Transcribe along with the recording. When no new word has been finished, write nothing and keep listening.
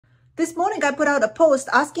This morning I put out a post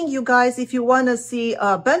asking you guys if you want to see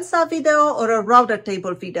a bandsaw video or a router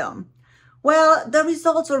table video. Well, the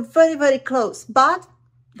results are very close, but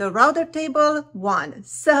the router table won.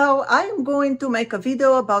 So I am going to make a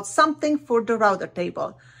video about something for the router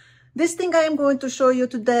table. This thing I am going to show you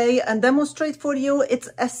today and demonstrate for you, it's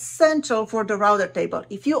essential for the router table.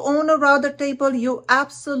 If you own a router table, you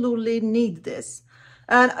absolutely need this.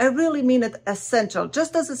 And I really mean it essential,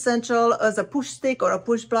 just as essential as a push stick or a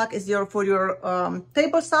push block is for your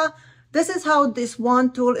table saw. This is how this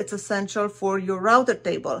one tool is essential for your router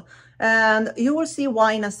table. And you will see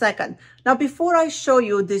why in a second. Now, before I show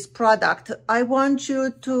you this product, I want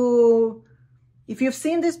you to, if you've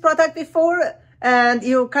seen this product before and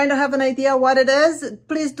you kind of have an idea what it is,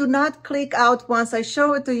 please do not click out once I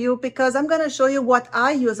show it to you, because I'm going to show you what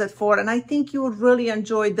I use it for. And I think you will really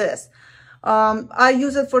enjoy this. I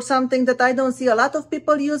use it for something that I don't see a lot of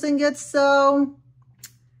people using it, so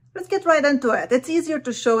let's get right into it. It's easier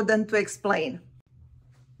to show than to explain.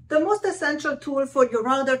 The most essential tool for your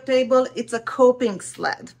router table, it's a coping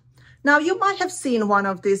sled. Now, you might have seen one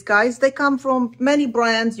of these guys. They come from many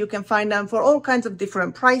brands. You can find them for all kinds of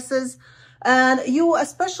different prices. And you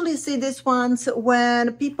especially see these ones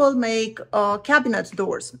when people make cabinet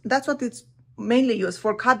doors. That's what it's mainly used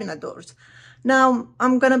for, cabinet doors. Now,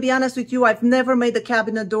 I'm going to be honest with you, I've never made a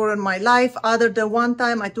cabinet door in my life, other than one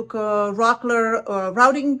time I took a Rockler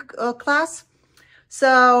routing class.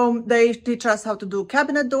 So they teach us how to do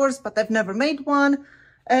cabinet doors, but I've never made one.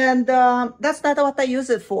 And that's not what I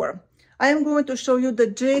use it for. I am going to show you the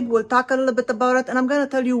jig. We'll talk a little bit about it. And I'm going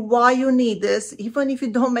to tell you why you need this, even if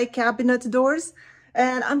you don't make cabinet doors.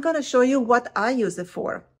 And I'm going to show you what I use it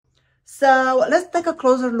for. So let's take a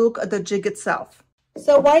closer look at the jig itself.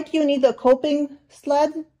 So why do you need a coping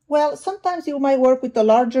sled? Well, sometimes you might work with a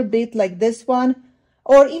larger bit like this one,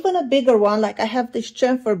 or even a bigger one, like I have this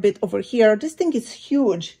chamfer bit over here. This thing is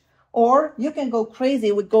huge. Or you can go crazy,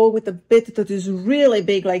 go with a bit that is really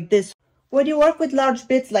big like this. When you work with large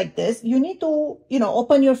bits like this, you need to,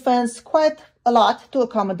 open your fence quite a lot to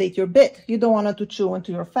accommodate your bit. You don't want it to chew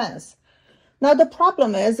into your fence. Now, the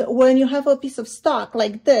problem is when you have a piece of stock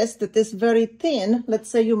like this that is very thin, let's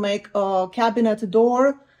say you make a cabinet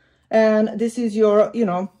door and this is your,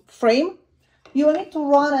 frame, you need to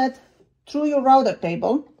run it through your router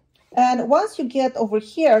table. And once you get over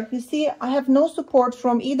here, you see I have no support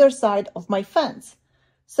from either side of my fence.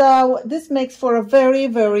 So this makes for a very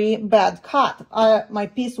bad cut. My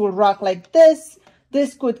piece will rock like this.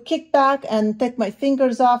 This could kick back and take my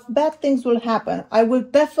fingers off. Bad things will happen. I will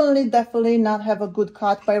definitely not have a good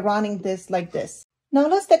cut by running this like this. Now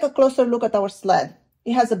let's take a closer look at our sled.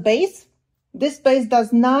 It has a base. This base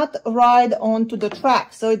does not ride onto the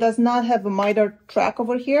track, so it does not have a miter track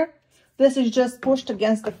over here. This is just pushed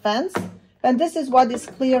against the fence. And this is what this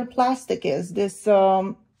clear plastic is. This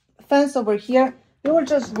fence over here, it will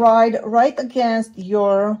just ride right against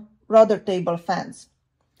your router table fence.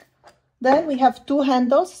 Then we have two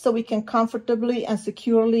handles so we can comfortably and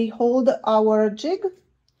securely hold our jig.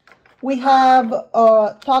 We have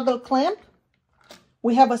a toggle clamp.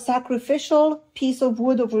 We have a sacrificial piece of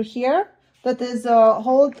wood over here that is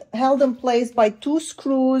held in place by two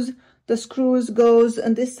screws. The screws goes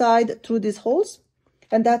on this side through these holes,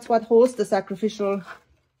 and that's what holds the sacrificial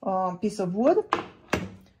piece of wood.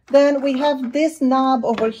 Then we have this knob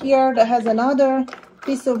over here that has another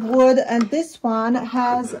piece of wood, and this one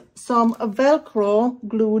has some Velcro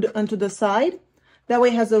glued onto the side. That way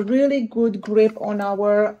it has a really good grip on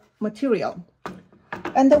our material.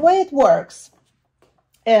 And the way it works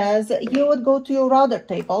is you would go to your router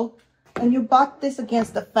table and you butt this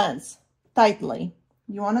against the fence tightly.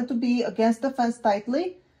 You want it to be against the fence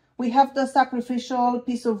tightly. We have the sacrificial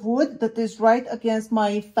piece of wood that is right against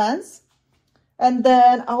my fence. And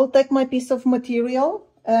then I'll take my piece of material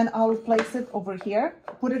and I'll place it over here,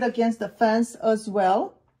 put it against the fence as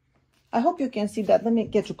well. I hope you can see that. Let me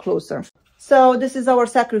get you closer. So this is our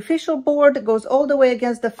sacrificial board. It goes all the way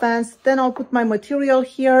against the fence. Then I'll put my material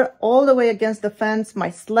here all the way against the fence.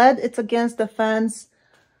 My sled, it's against the fence.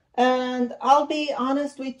 And I'll be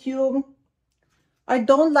honest with you, I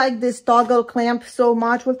don't like this toggle clamp so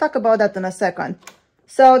much. We'll talk about that in a second.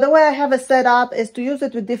 So the way I have it set up is to use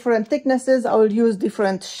it with different thicknesses. I will use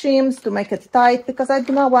different shims to make it tight because I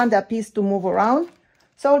do not want that piece to move around.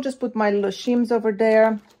 So I'll just put my little shims over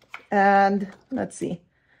there and let's see.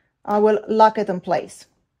 I will lock it in place.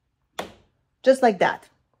 Just like that.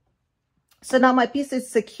 So now my piece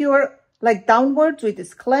is secure like downwards with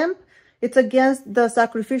this clamp. It's against the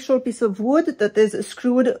sacrificial piece of wood that is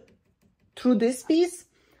screwed through this piece.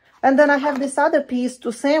 And then I have this other piece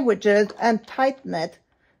to sandwich it and tighten it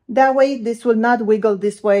That way, this will not wiggle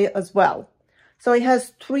this way as well. So it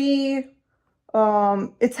has three,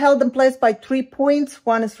 it's held in place by 3 points.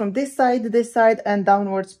 One is from this side, and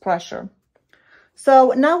downwards pressure.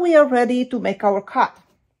 So now we are ready to make our cut.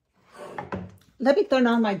 Let me turn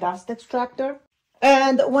on my dust extractor.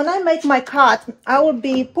 And when I make my cut, I will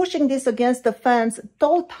be pushing this against the fence the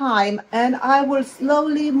whole time, and I will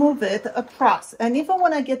slowly move it across. And even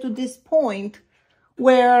when I get to this point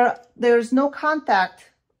where there's no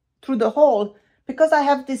contact through the hole, because I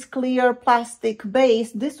have this clear plastic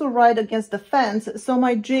base, this will ride against the fence, so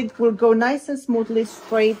my jig will go nice and smoothly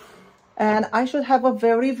straight, and I should have a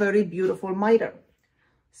very, very beautiful miter.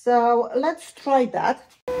 So let's try that.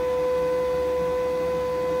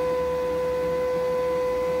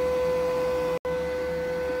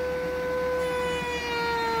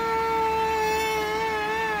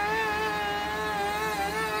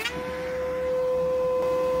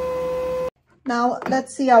 Now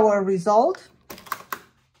let's see our result.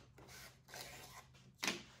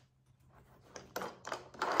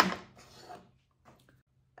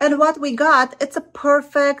 And what we got, it's a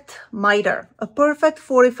perfect miter, a perfect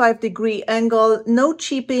 45-degree angle, no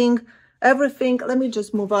chipping, everything. Let me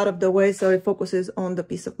just move out of the way so it focuses on the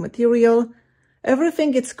piece of material.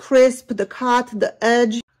 Everything is crisp, the cut, the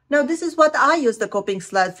edge. Now, this is what I use the coping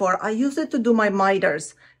sled for. I use it to do my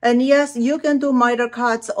miters. And yes, you can do miter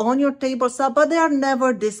cuts on your table saw, but they are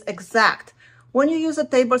never this exact. When you use a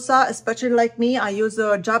table saw, especially like me, I use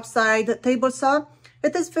a job side table saw,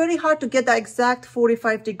 it is very hard to get the exact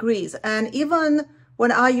 45 degrees. And even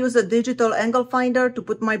when I use a digital angle finder to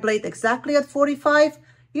put my blade exactly at 45,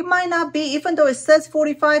 it might not be, even though it says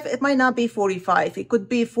 45, it might not be 45. It could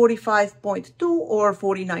be 45.2 or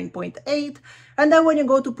 49.8. And then when you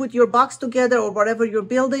go to put your box together or whatever you're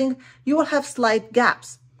building, you will have slight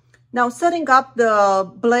gaps. Now, setting up the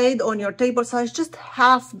blade on your table saw is just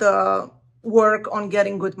half the work on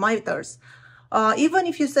getting good miters. Even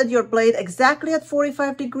if you set your blade exactly at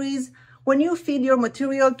 45 degrees, when you feed your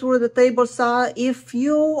material through the table saw, if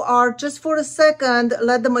you are just for a second,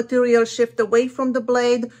 let the material shift away from the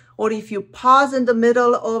blade, or if you pause in the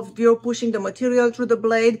middle of your pushing the material through the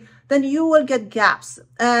blade, then you will get gaps.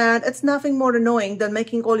 And it's nothing more annoying than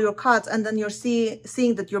making all your cuts and then you're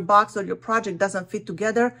seeing that your box or your project doesn't fit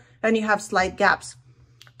together and you have slight gaps.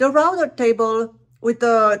 The router table with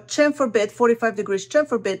the chamfer bit, 45 degrees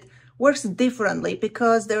chamfer bit, works differently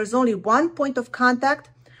because there's only one point of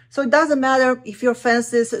contact. So it doesn't matter if your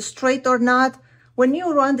fence is straight or not. When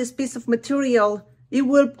you run this piece of material, it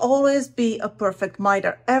will always be a perfect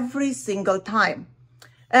miter every single time.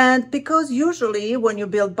 And because usually when you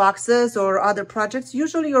build boxes or other projects,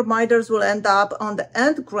 usually your miters will end up on the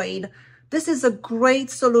end grain. This is a great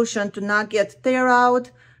solution to not get tear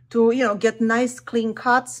out, to, get nice clean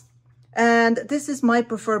cuts. And this is my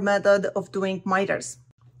preferred method of doing miters.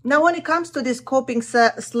 Now, when it comes to these coping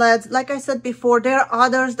sleds, like I said before, there are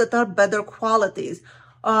others that are better qualities.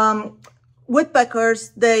 Woodpeckers,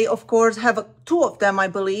 they, of course, have two of them, I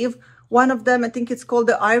believe. One of them, I think it's called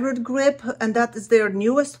the Iron Grip, and that is their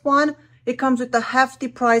newest one. It comes with a hefty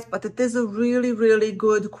price, but it is a really, really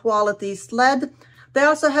good quality sled. They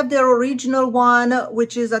also have their original one,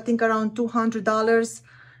 which is, I think, around $200.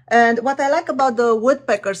 And what I like about the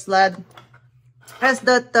Woodpecker sled is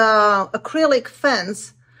that the acrylic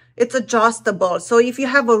fence, it's adjustable. So if you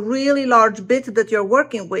have a really large bit that you're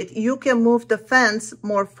working with, you can move the fence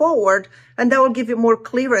more forward and that will give you more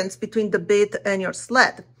clearance between the bit and your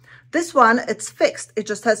sled. This one, it's fixed. It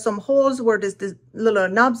just has some holes where there's these little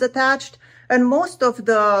knobs attached. And most of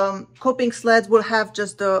the coping sleds will have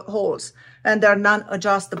just the holes and they're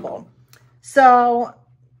non-adjustable. So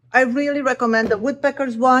I really recommend the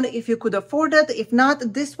Woodpeckers one if you could afford it. If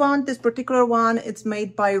not, this one, this particular one, it's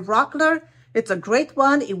made by Rockler. It's a great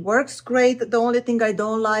one. It works great. The only thing I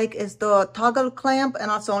don't like is the toggle clamp,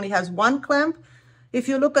 and also only has one clamp. If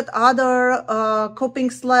you look at other coping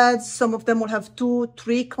sleds, some of them will have 2,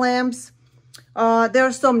 3 clamps. There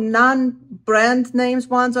are some non-brand names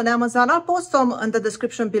ones on Amazon. I'll post some in the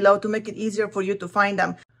description below to make it easier for you to find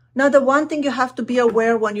them. Now, the one thing you have to be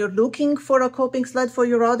aware when you're looking for a coping sled for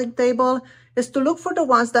your routing table is to look for the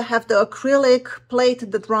ones that have the acrylic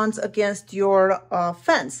plate that runs against your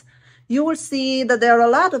fence. You will see that there are a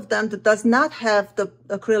lot of them that does not have the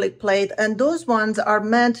acrylic plate, and those ones are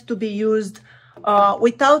meant to be used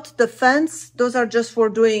without the fence. Those are just for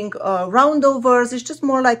doing roundovers. It's just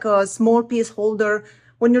more like a small piece holder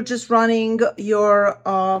when you're just running your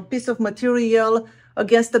piece of material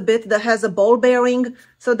against a bit that has a ball bearing.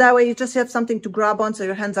 So that way you just have something to grab on so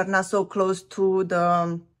your hands are not so close to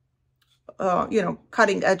the,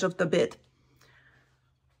 cutting edge of the bit.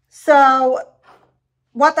 So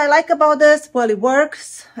What I like about this, well, it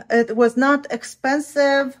works. It was not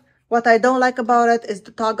expensive. What I don't like about it is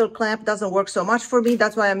the toggle clamp doesn't work so much for me.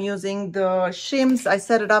 That's why I'm using the shims. I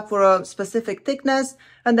set it up for a specific thickness.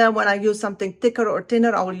 And then when I use something thicker or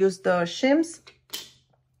thinner, I will use the shims.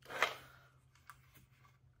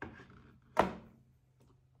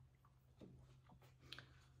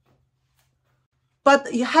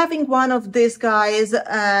 But having one of these guys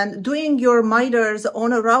and doing your miters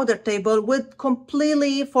on a router table would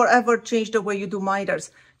completely forever change the way you do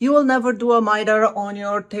miters. You will never do a miter on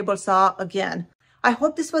your table saw again. I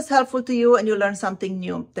hope this was helpful to you and you learned something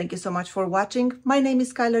new. Thank you so much for watching. My name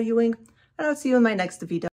is Skylar Ewing and I'll see you in my next video.